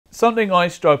something I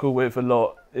struggle with a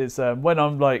lot is when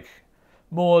I'm like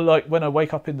more like when I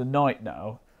wake up in the night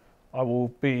now, I will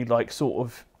be like sort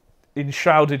of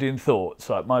enshrouded in thoughts.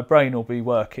 Like my brain will be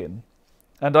working,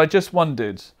 and I just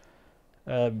wondered,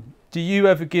 do you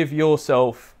ever give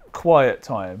yourself quiet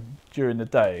time during the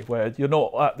day where you're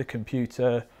not at the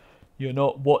computer, you're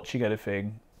not watching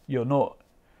anything, you're not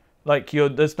like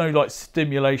there's no like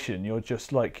stimulation, you're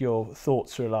just like your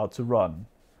thoughts are allowed to run?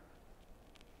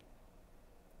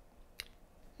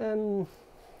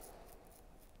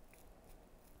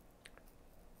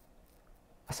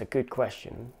 That's a good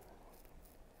question.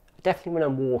 Definitely when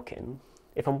I'm walking.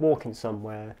 If I'm walking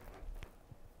somewhere,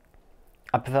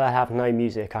 I prefer to have no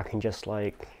music. I can just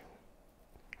like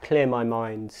clear my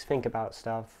mind, think about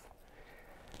stuff.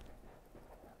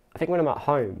 I think when I'm at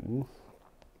home,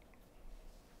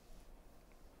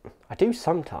 I do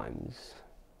sometimes,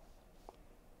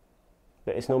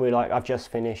 but it's normally like I've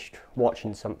just finished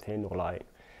watching something, or like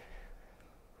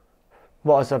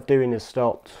what I was doing has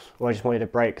stopped, or I just wanted a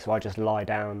break, so I just lie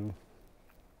down.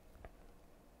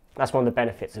 That's one of the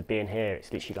benefits of being here.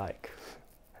 It's literally like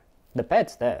the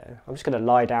bed's there. I'm just going to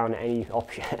lie down at any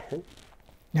option.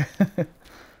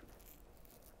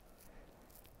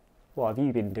 What have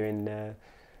you been doing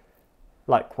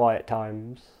like quiet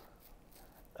times?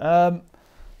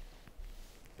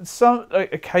 Some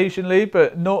occasionally,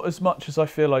 but not as much as I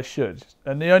feel I should.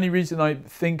 And the only reason I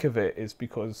think of it is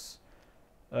because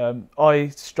I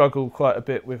struggle quite a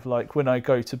bit with like when I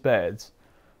go to bed,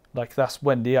 like that's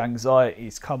when the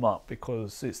anxieties come up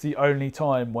because it's the only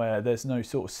time where there's no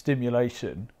sort of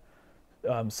stimulation.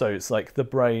 So it's like the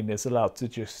brain is allowed to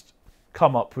just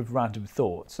come up with random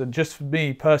thoughts. And just for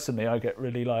me personally, I get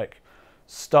really like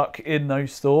stuck in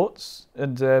those thoughts.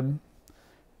 And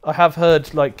I have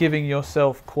heard like giving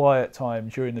yourself quiet time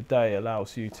during the day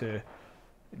allows you to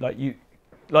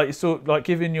sort of like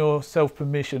giving yourself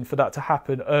permission for that to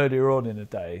happen earlier on in the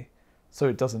day, so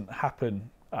it doesn't happen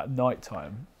at night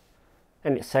time.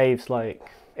 And it saves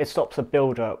it stops the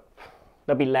build up.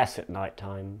 There'll be less at night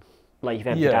time. Like you've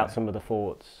emptied out some of the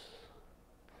thoughts.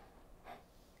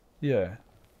 Yeah.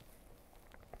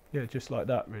 Yeah, just like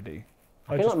that really.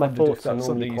 I feel just like my wondered if thoughts are that's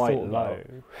normally something you quite thought low.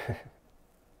 about.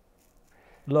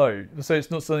 Low. So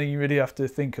it's not something you really have to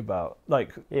think about,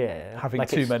 like having like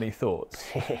too many thoughts.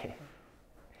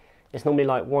 It's normally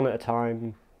like one at a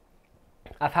time.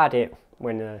 I've had it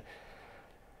when,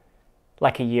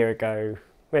 like a year ago,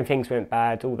 when things went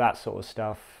bad, all that sort of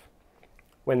stuff,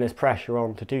 when there's pressure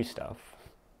on to do stuff.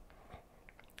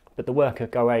 But the work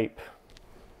would go ape,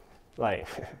 like,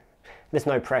 there's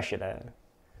no pressure there.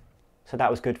 So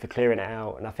that was good for clearing it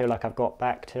out, and I feel like I've got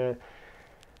back to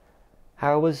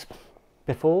how I was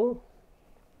before,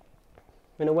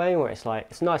 in a way, where it's like,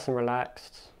 it's nice and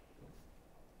relaxed.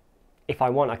 If I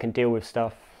want, I can deal with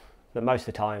stuff, but most of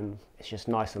the time, it's just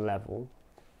nice and level.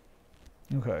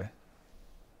 Okay.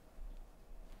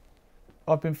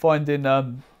 I've been finding,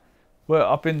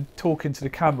 I've been talking to the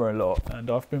camera a lot, and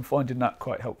I've been finding that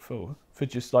quite helpful for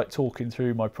just like talking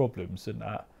through my problems and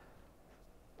that.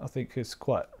 I think it's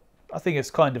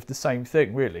kind of the same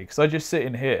thing really, because I just sit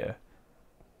in here,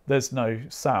 there's no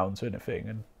sounds or anything,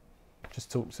 and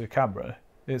just talk to the camera.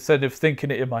 Instead of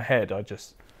thinking it in my head,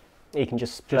 You can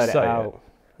just blurt it out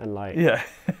and like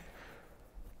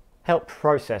help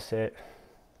process it.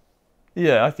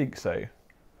 Yeah, I think so.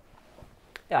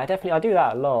 Yeah, I do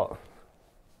that a lot.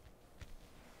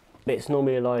 But it's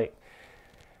normally like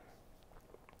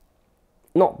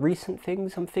not recent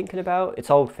things I'm thinking about, it's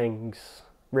old things,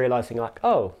 realising like,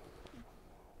 oh,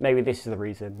 maybe this is the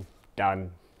reason.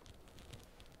 Done.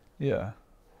 Yeah.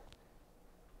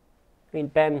 I mean,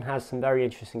 Ben has some very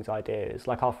interesting ideas.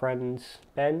 Like our friend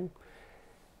Ben,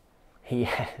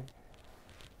 yeah,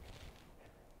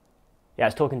 I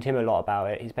was talking to him a lot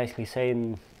about it. He's basically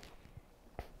saying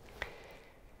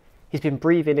he's been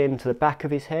breathing into the back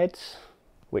of his head,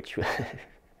 which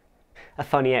a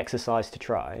funny exercise to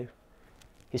try.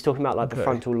 He's talking about like the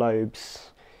frontal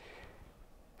lobes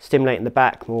stimulating the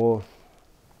back more.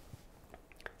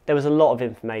 There was a lot of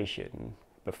information,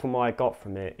 but from what I got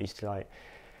from it is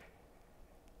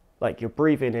like you're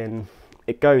breathing in,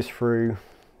 it goes through,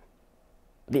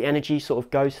 the energy sort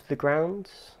of goes to the ground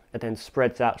and then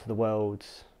spreads out to the world.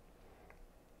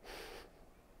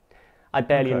 I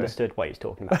barely understood what he was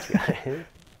talking about, to be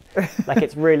honest. Like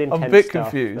it's really intense. I'm a bit stuff,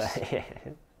 confused. But, yeah.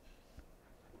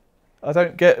 I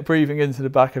don't get breathing into the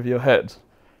back of your head.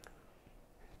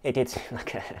 It did seem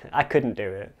like I couldn't do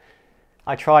it.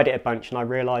 I tried it a bunch and I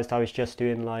realised I was just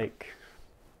doing like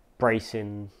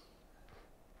bracing.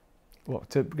 What,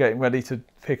 to getting ready to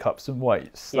pick up some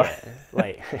weights? Yeah,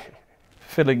 like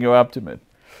filling your abdomen.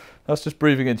 That's just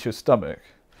breathing into your stomach.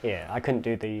 Yeah, I couldn't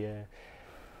do the...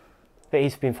 but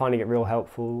he's been finding it real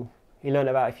helpful. He learned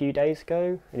about it a few days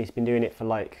ago, and he's been doing it for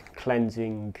like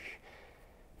cleansing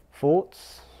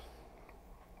thoughts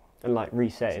and like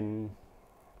resetting.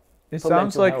 It for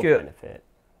sounds mental like health it. benefit.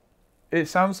 It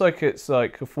sounds like it's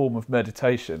like a form of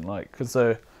meditation, like because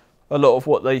a lot of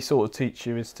what they sort of teach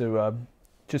you is to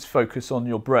just focus on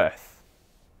your breath.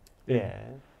 Yeah.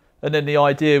 And then the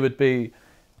idea would be,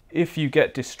 if you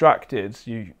get distracted,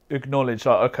 you acknowledge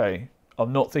like, okay,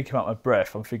 I'm not thinking about my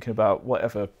breath. I'm thinking about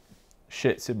whatever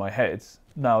shit's in my head.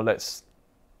 Now let's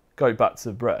go back to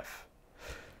the breath.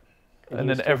 And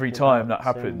then every time that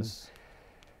happens,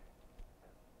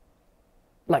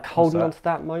 like holding on to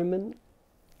that moment.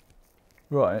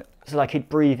 right? So like he'd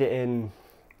breathe it in.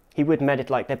 He would meditate.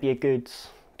 Like there'd be a good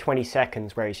 20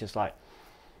 seconds where he's just like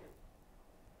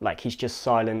he's just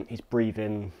silent. He's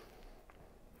breathing.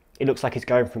 It looks like he's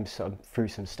going through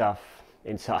some stuff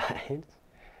inside,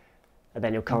 and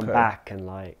then he'll come back and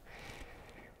like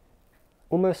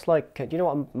almost like, do you know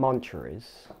what a mantra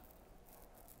is?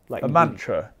 Like a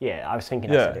mantra. Yeah, I was thinking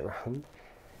I said it wrong.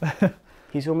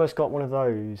 He's almost got one of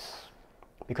those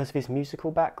because of his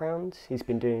musical background. He's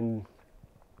been doing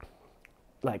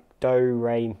like do,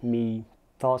 re, mi,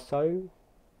 fa, so.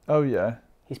 Oh yeah.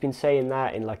 He's been saying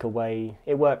that in like a way.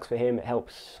 It works for him. It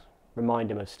helps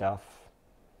remind him of stuff.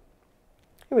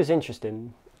 It was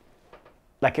interesting.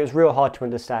 Like it was real hard to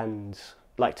understand.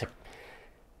 Like to,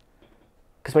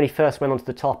 because when he first went onto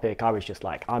the topic, I was just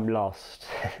like, I'm lost.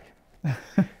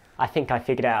 I think I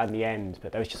figured it out in the end,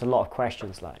 but there was just a lot of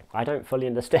questions. Like I don't fully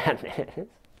understand it.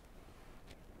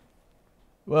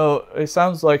 Well, it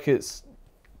sounds like it's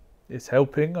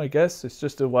helping, I guess. It's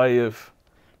just a way of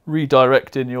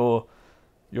redirecting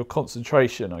your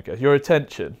concentration, I guess, your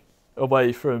attention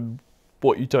away from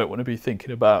what you don't want to be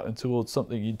thinking about and towards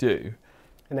something you do.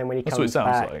 And then when he That's comes what it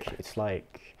sounds back, like. it's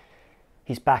like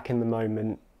he's back in the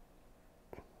moment.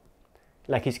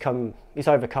 Like he's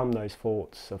overcome those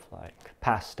thoughts of like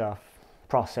past stuff,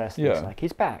 processed. And it's like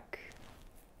he's back,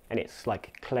 and it's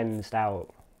like cleansed out.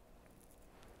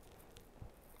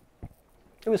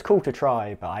 It was cool to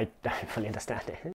try, but I don't fully understand it.